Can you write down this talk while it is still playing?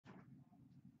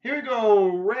Here we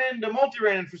go. Random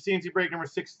multi-random for C&C break number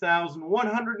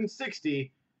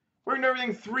 6160. We're going to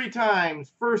everything 3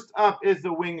 times. First up is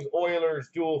the Wings Oilers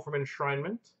duel from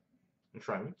Enshrinements.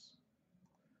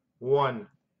 1,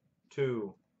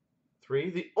 2, 3.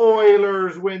 The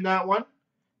Oilers win that one.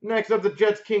 Next up, the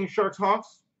Jets, Kings, Sharks,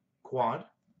 Hawks. Quad.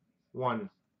 1,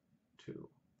 2,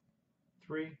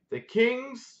 3. The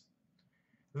Kings.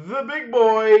 The big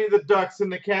boy, the Ducks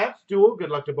and the Cats duel. Good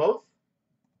luck to both.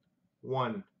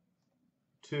 1,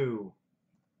 2.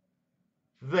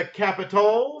 The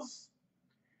Capitals.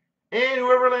 And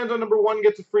whoever lands on number 1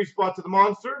 gets a free spot to the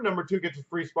Monster. Number 2 gets a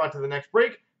free spot to the next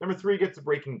break. Number 3 gets a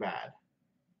Breaking Bad.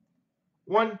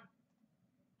 1,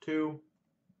 2,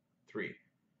 3.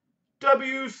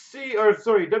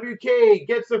 WK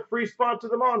gets a free spot to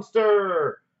the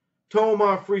Monster.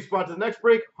 Toma, free spot to the next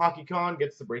break. Hockey Con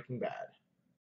gets the Breaking Bad.